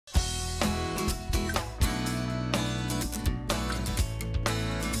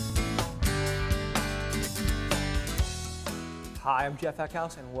Hi, I'm Jeff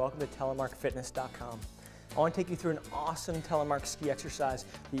Eckhouse and welcome to TelemarkFitness.com. I want to take you through an awesome Telemark ski exercise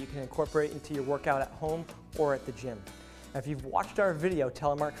that you can incorporate into your workout at home or at the gym. Now, if you've watched our video,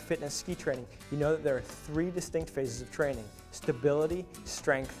 Telemark Fitness Ski Training, you know that there are 3 distinct phases of training: stability,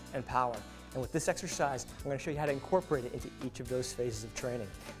 strength, and power. And with this exercise, I'm going to show you how to incorporate it into each of those phases of training.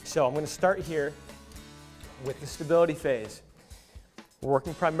 So I'm going to start here with the stability phase. We're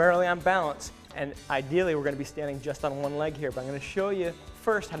working primarily on balance, and ideally we're going to be standing just on one leg here, but I'm going to show you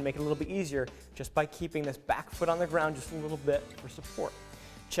first how to make it a little bit easier just by keeping this back foot on the ground just a little bit for support.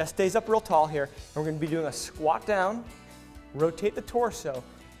 Chest stays up real tall here, and we're going to be doing a squat down, rotate the torso,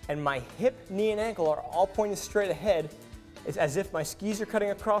 and my hip, knee, and ankle are all pointing straight ahead. It's as if my skis are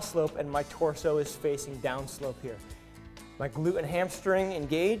cutting across slope and my torso is facing down slope here. My glute and hamstring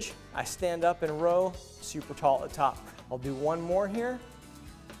engage. I stand up and row super tall at the top. I'll do one more here.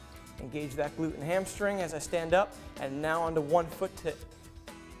 Engage that glute and hamstring as I stand up, and now onto one foot to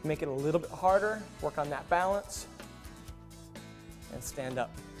make it a little bit harder. Work on that balance and stand up.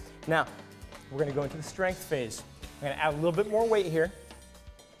 Now, we're going to go into the strength phase. I'm going to add a little bit more weight here.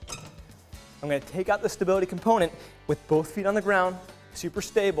 I'm going to take out the stability component with both feet on the ground, super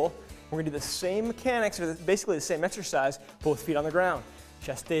stable. We're going to do the same mechanics, or basically the same exercise, both feet on the ground.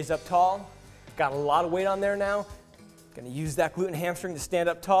 Chest stays up tall. Got a lot of weight on there now. Going to use that glute and hamstring to stand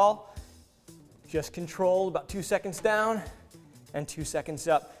up tall. Just control about 2 seconds down and 2 seconds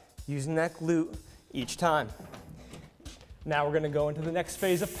up, using that glute each time. Now we're going to go into the next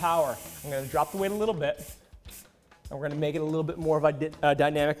phase of power. I'm going to drop the weight a little bit, and we're going to make it a little bit more of a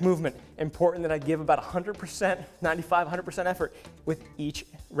dynamic movement. Important that I give about 100%, 95, 100% effort with each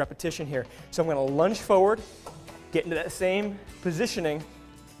repetition here. So I'm going to lunge forward, get into that same positioning,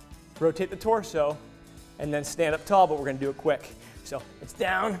 rotate the torso, and then stand up tall, but we're going to do it quick. So it's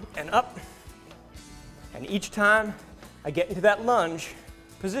down and up, and each time I get into that lunge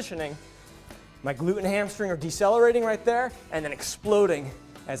positioning, my glute and hamstring are decelerating right there and then exploding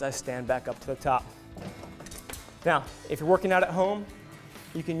as I stand back up to the top. Now, if you're working out at home,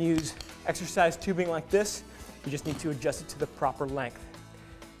 you can use exercise tubing like this. You just need to adjust it to the proper length.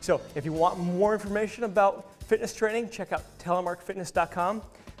 So if you want more information about fitness training, check out telemarkfitness.com.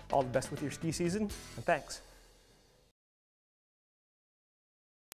 All the best with your ski season, and thanks.